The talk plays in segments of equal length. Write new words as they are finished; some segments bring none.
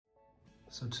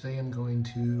So today I'm going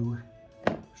to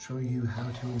show you how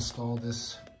to install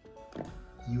this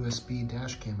USB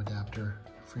Dashcam adapter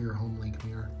for your Homelink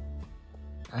mirror.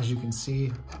 As you can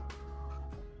see,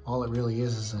 all it really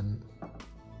is an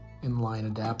inline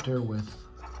adapter with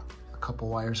a couple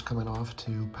wires coming off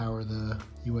to power the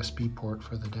USB port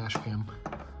for the Dashcam.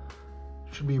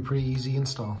 Should be a pretty easy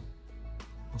install.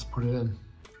 Let's put it in.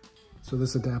 So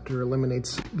this adapter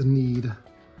eliminates the need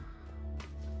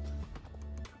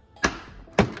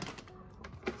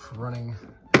for running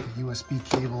the USB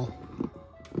cable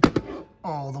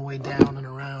all the way down and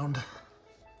around.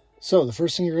 So the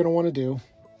first thing you're going to want to do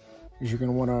is you're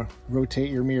going to want to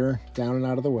rotate your mirror down and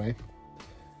out of the way.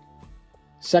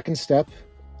 Second step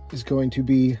is going to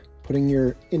be putting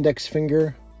your index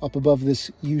finger up above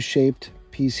this U-shaped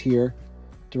piece here,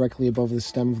 directly above the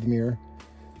stem of the mirror.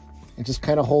 And just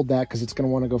kind of hold that because it's going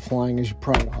to want to go flying as you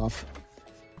pry it off.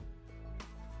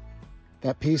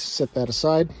 That piece, set that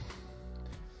aside.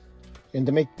 And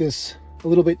to make this a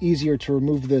little bit easier to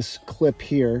remove this clip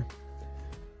here,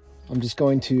 I'm just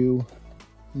going to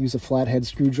use a flathead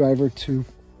screwdriver to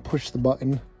push the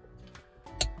button.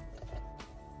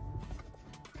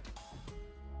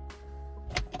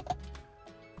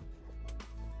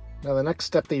 Now the next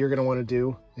step that you're going to want to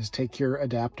do is take your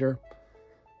adapter.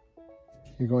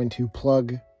 You're going to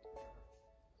plug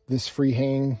this free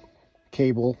hanging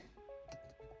cable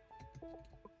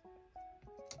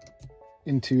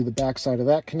into the back side of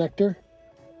that connector.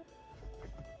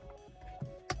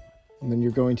 And then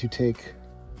you're going to take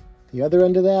the other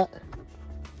end of that,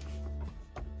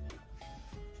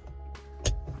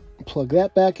 plug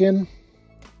that back in.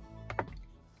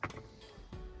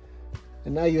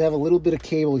 And now you have a little bit of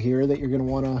cable here that you're going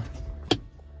to want to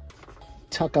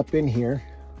tuck up in here,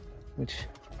 which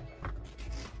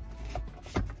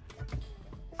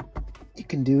you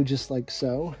can do just like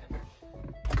so.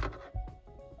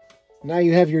 Now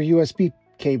you have your USB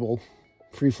cable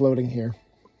free floating here.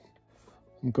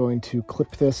 I'm going to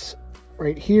clip this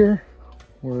right here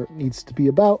where it needs to be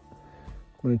about.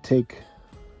 I'm going to take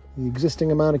the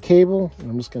existing amount of cable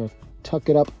and I'm just going to tuck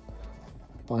it up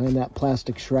behind that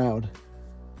plastic shroud.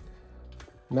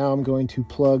 Now I'm going to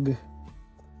plug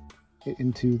it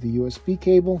into the USB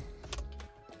cable.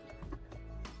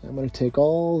 I'm going to take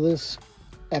all this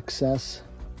excess.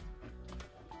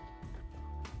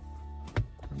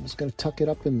 I'm just going to tuck it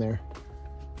up in there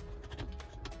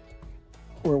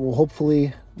where it will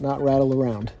hopefully not rattle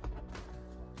around.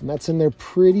 And that's in there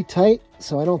pretty tight,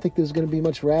 so I don't think there's going to be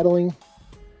much rattling.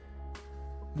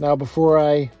 Now before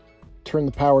I turn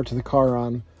the power to the car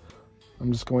on,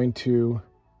 I'm just going to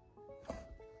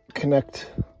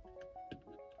connect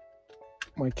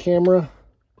my camera.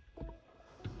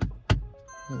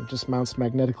 And it just mounts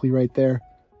magnetically right there.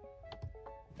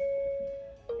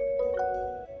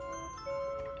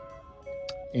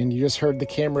 And you just heard the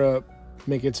camera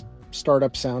make its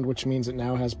startup sound, which means it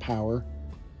now has power.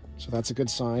 So that's a good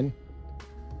sign.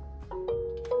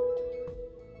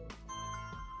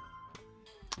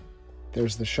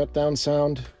 There's the shutdown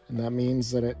sound, and that means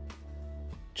that it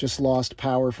just lost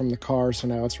power from the car, so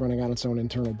now it's running on its own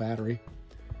internal battery.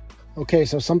 Okay,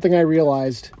 so something I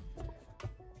realized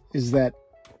is that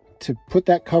to put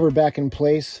that cover back in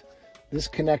place, this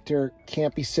connector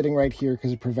can't be sitting right here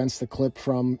because it prevents the clip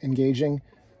from engaging.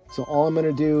 So all I'm going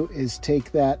to do is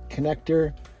take that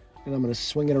connector and I'm going to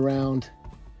swing it around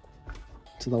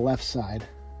to the left side.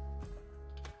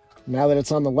 Now that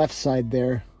it's on the left side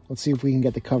there, let's see if we can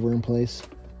get the cover in place.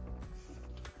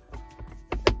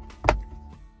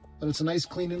 But it's a nice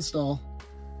clean install.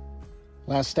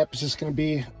 Last step is just going to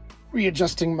be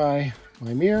readjusting my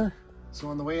mirror. So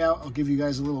on the way out, I'll give you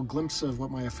guys a little glimpse of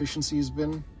what my efficiency has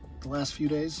been the last few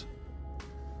days.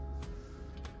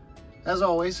 As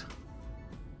always,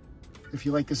 if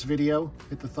you like this video,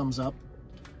 hit the thumbs up.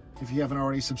 If you haven't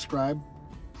already subscribed,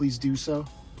 please do so.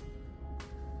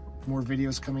 More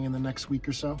videos coming in the next week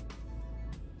or so.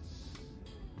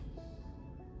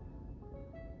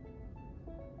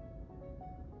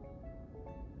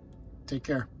 Take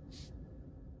care.